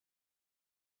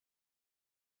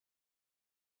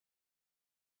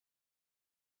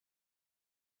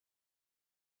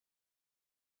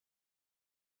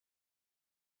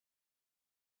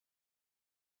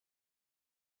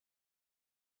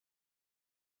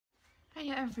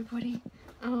Hiya everybody.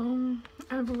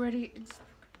 It's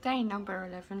day number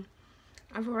 11.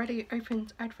 I've already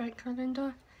opened advent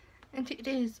calendar and it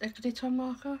is a glitter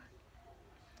marker,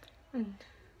 and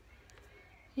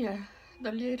yeah,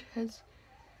 the lid has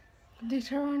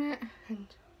glitter on it and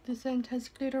this end has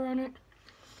glitter on it.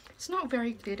 It's not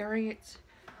very glittery, it's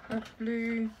a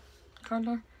blue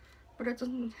colour, but it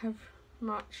doesn't have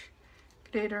much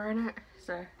glitter in it,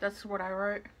 so that's what I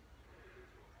wrote.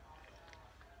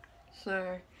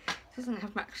 So it doesn't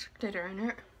have much glitter in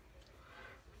it,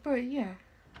 but yeah,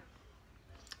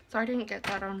 so I didn't get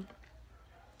that on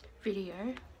video.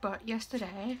 But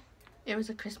yesterday it was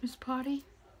a Christmas party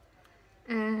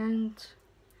and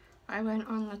I went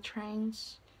on the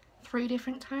trains 3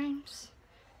 different times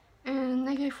and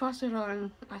they go faster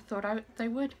than I thought they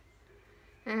would,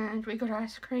 and we got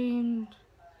ice cream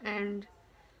and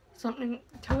something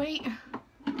to eat,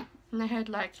 and they had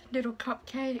like little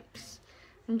cupcakes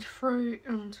and fruit,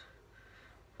 and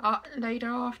later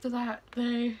after that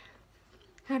they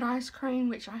had ice cream,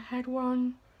 which I had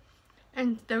one,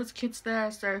 and there was kids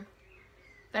there, so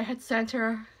they had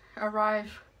Santa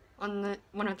arrive on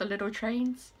one of the little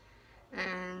trains,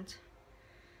 and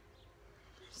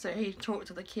so he talked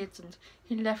to the kids and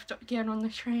he left again on the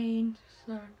train.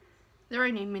 So they're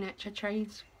only miniature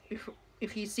trains.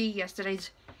 If you see yesterday's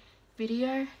video,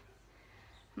 I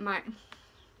might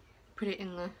put it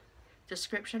in the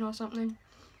description or something.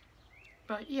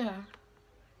 But yeah,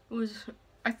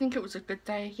 I think it was a good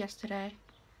day yesterday,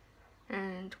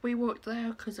 and we walked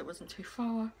there because it wasn't too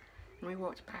far, and we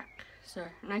walked back. So,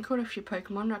 and I caught a few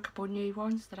Pokemon, a couple new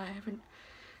ones that I haven't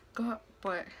got,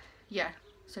 but yeah,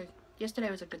 so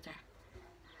yesterday was a good day.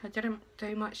 I didn't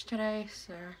do much today,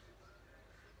 so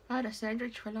I had a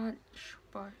sandwich for lunch,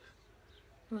 but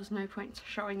there was no point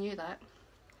showing you that.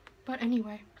 But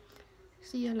anyway,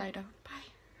 see you later. Bye.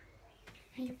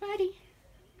 Hey buddy.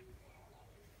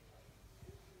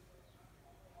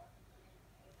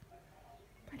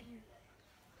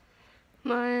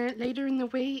 Later in the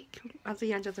week, at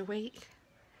the end of the week,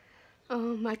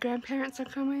 my grandparents are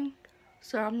coming,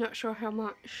 so I'm not sure how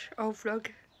much I'll vlog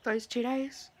those 2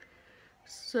 days.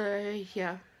 So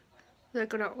yeah, they're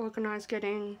gonna organise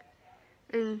getting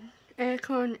an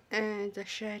aircon and a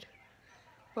shed.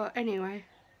 But anyway,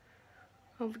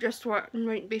 I just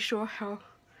won't be sure how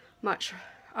much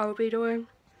I'll be doing.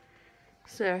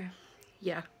 So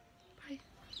yeah. Bye.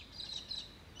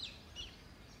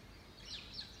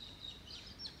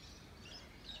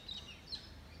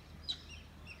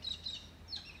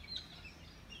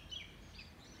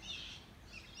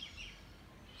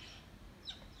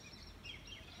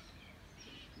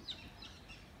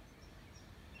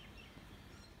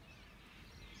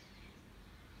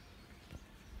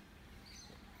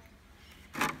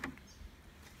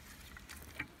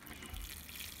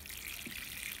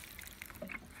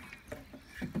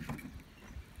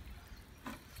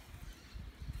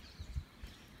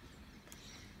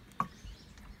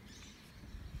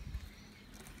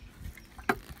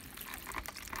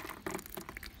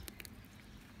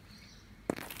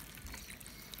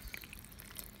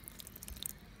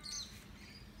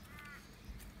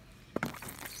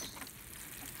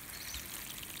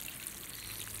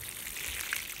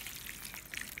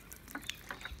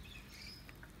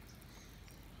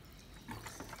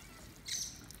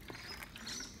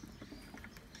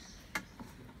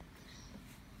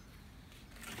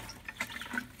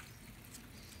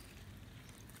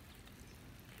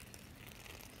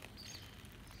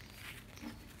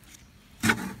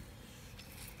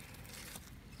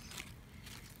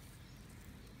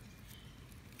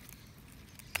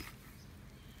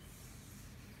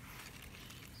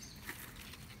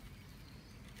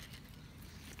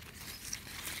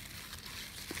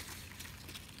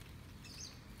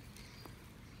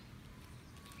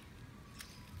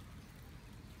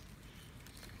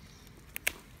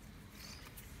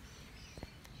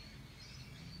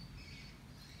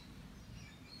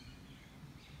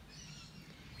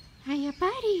 Hiya,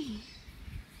 buddy.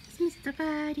 It's Mr.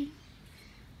 Buddy.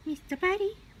 Mr.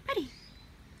 Buddy. Buddy.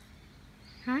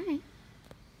 Hi.